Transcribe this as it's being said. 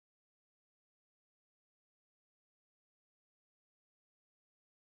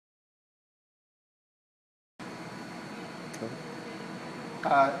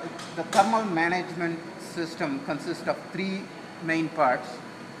Uh, the thermal management system consists of three main parts.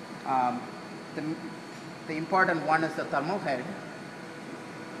 Um, the, the important one is the thermal head,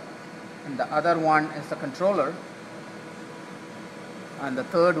 and the other one is the controller, and the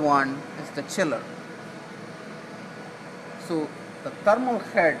third one is the chiller. So the thermal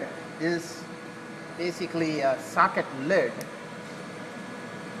head is basically a socket lid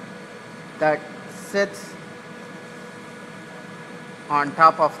that sits on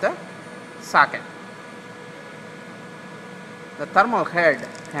top of the socket. The thermal head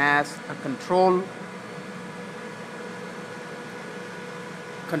has a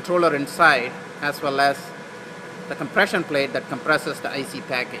controller inside, as well as the compression plate that compresses the IC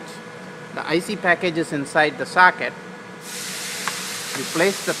package. The IC package is inside the socket. You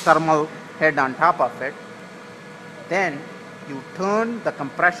place the thermal head on top of it. Then you turn the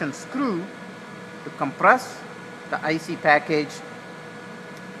compression screw to compress the IC package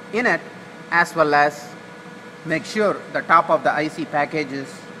in it, as well as make sure the top of the IC package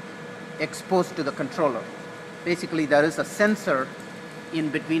is exposed to the controller. Basically, there is a sensor in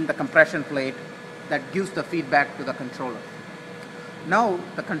between the compression plate that gives the feedback to the controller. Now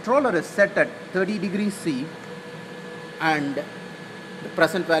the controller is set at 30 degrees C, and the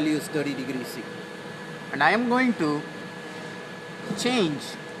present value is 30 degrees C. And I am going to change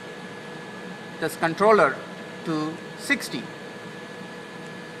this controller to 60.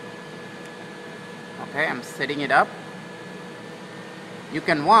 Okay, I'm setting it up. You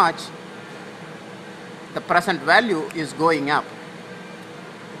can watch the present value is going up.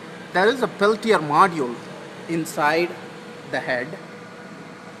 There is a Peltier module inside the head,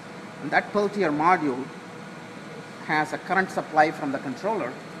 and that Peltier module has a current supply from the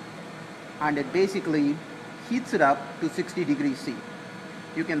controller, and it basically heats it up to 60 degrees C.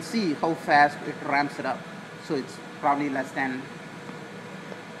 You can see how fast it ramps it up. So it's probably less than,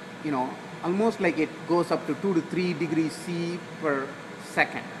 almost like it goes up to 2 to 3 degrees C per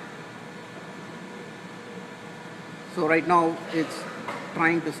second. So right now it's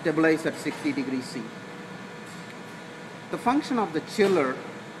trying to stabilize at 60 degrees C. The function of the chiller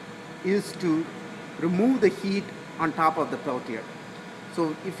is to remove the heat on top of the Peltier.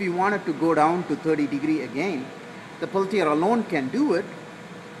 So if you wanted to go down to 30 degree again, the Peltier alone can do it,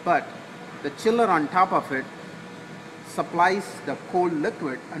 but the chiller on top of it supplies the cold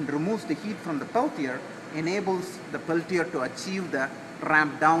liquid and removes the heat from the Peltier, enables the Peltier to achieve the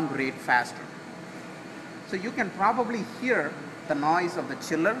ramp down rate faster. So you can probably hear the noise of the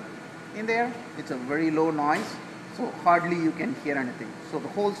chiller in there. It's a very low noise, so hardly you can hear anything. So the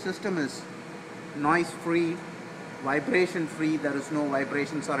whole system is noise free, vibration free. There is no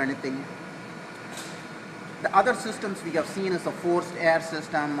vibrations or anything. The other systems we have seen is a forced air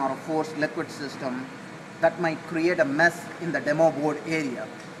system or a forced liquid system that might create a mess in the demo board area.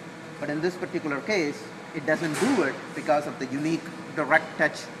 But in this particular case, it doesn't do it because of the unique direct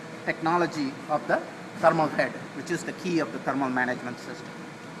touch technology of the thermal head, which is the key of the thermal management system.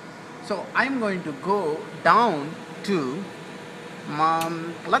 So I'm going to go down to,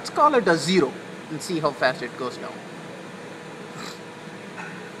 let's call it a 0 and see how fast it goes down.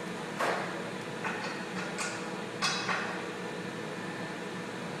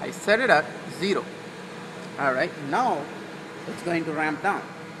 I set it at 0. All right, now it's going to ramp down.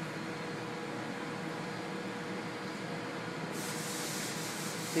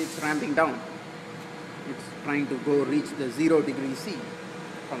 See, it's ramping down. It's trying to go reach the 0 degree C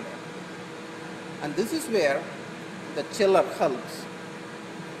from there. And this is where the chiller helps.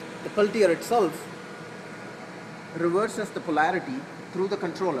 The Peltier itself reverses the polarity through the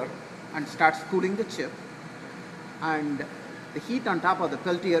controller and starts cooling the chip, and the heat on top of the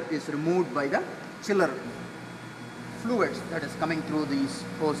Peltier is removed by the chiller fluids that is coming through these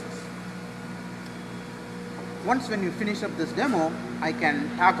hoses. Once when you finish up this demo, I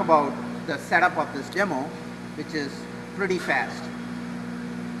can talk about the setup of this demo, which is pretty fast.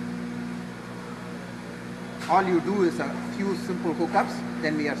 All you do is a few simple hookups,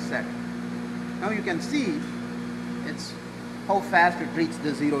 then we are set. Now you can see it's how fast it reached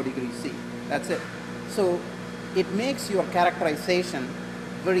the 0 degree C. That's it. So it makes your characterization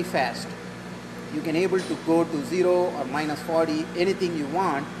very fast. You can able to go to 0 or minus 40, anything you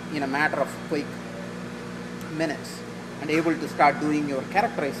want in a matter of quick minutes, and able to start doing your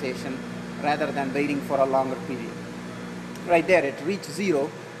characterization rather than waiting for a longer period. Right there, it reached 0,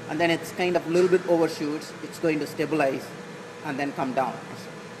 and then it's kind of a little bit overshoots. It's going to stabilize and then come down.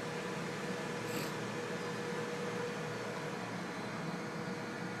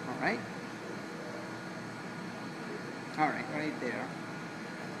 All right, right there.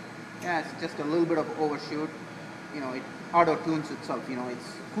 Yeah, it's just a little bit of overshoot. it auto tunes itself.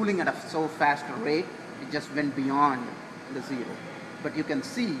 It's cooling at a so fast rate, it just went beyond the zero. But you can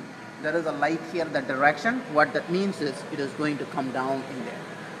see there is a light here, the direction. What that means is it is going to come down in there.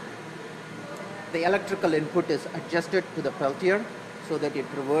 The electrical input is adjusted to the Peltier so that it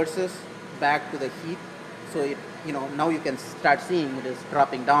reverses back to the heat. So it, now you can start seeing it is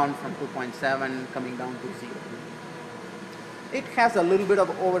dropping down from 2.7 coming down to 0. It has a little bit of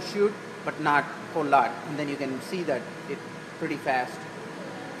overshoot, but not a whole lot. And then you can see that it pretty fast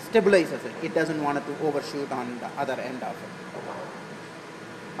stabilizes it. It doesn't want it to overshoot on the other end of it.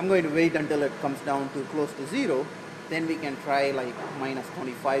 I'm going to wait until it comes down to close to 0. Then we can try like minus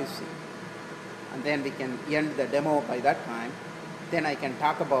 25C. And then we can end the demo by that time. Then I can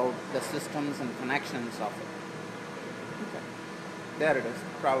talk about the systems and connections of it. Okay. There it is,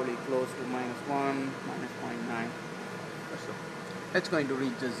 probably close to minus 1, minus 0.9 or so. It's going to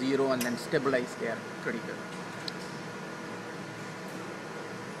reach the 0 and then stabilize there pretty good.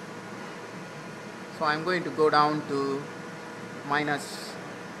 So I'm going to go down to minus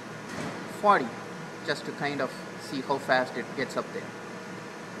 40 just to kind of see how fast it gets up there,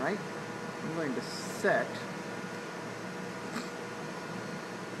 right? I'm going to set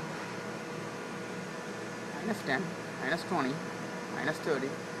minus 10, minus 20, minus 30,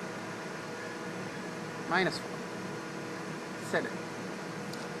 minus 4. Set it.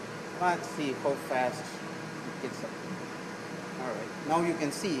 Let's see how fast it gets up. Alright, now you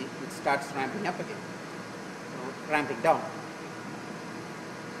can see it starts ramping up again, ramping down.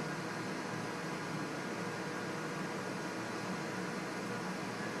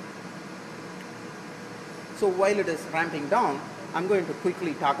 So while it is ramping down, I'm going to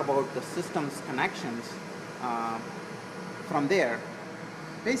quickly talk about the system's connections from there.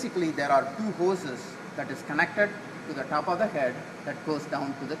 Basically, there are two hoses that is connected to the top of the head that goes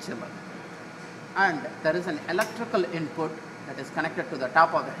down to the chiller. And there is an electrical input that is connected to the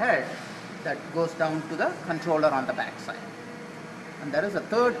top of the head that goes down to the controller on the back side. And there is a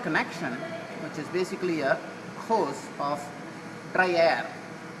third connection, which is basically a hose of dry air.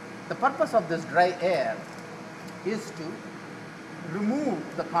 The purpose of this dry air is to remove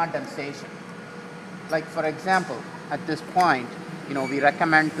the condensation. Like for example, at this point, we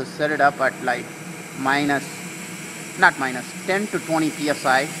recommend to set it up at like 10 to 20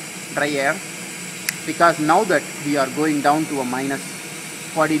 psi dry air, because now that we are going down to a minus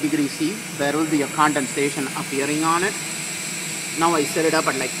 40 degrees C, there will be a condensation appearing on it. Now I set it up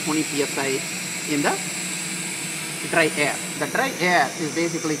at like 20 psi in the dry air. The dry air is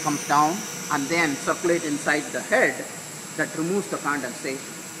basically comes down and then circulate inside the head that removes the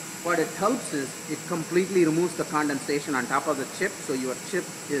condensation. What it helps is it completely removes the condensation on top of the chip, so your chip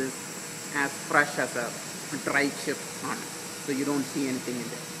is as fresh as a dry chip on it, so you don't see anything in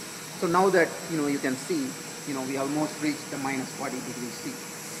there. So now that you can see, we almost reached the minus 40 degrees C.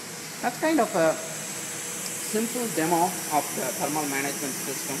 That's kind of a simple demo of the thermal management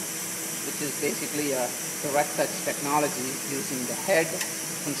system, which is basically a direct touch technology using the head,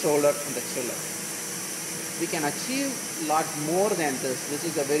 controller, and the chiller. We can achieve a lot more than this. This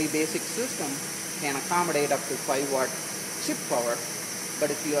is a very basic system, can accommodate up to 5 watt chip power,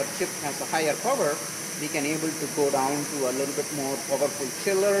 but if your chip has a higher power, we can able to go down to a little bit more powerful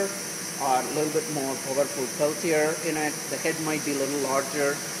chiller or a little bit more powerful Peltier in it. The head might be a little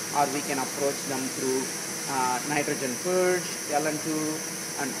larger, or we can approach them through nitrogen purge, LN2,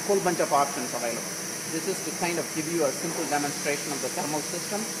 and a whole bunch of options available. This is to kind of give you a simple demonstration of the thermal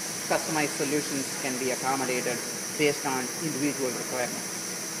system. Customized solutions can be accommodated based on individual requirements.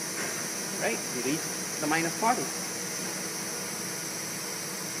 Right, we reached the minus 40.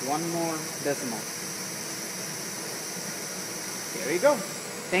 One more decimal. There you go.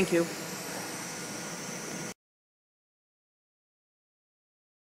 Thank you.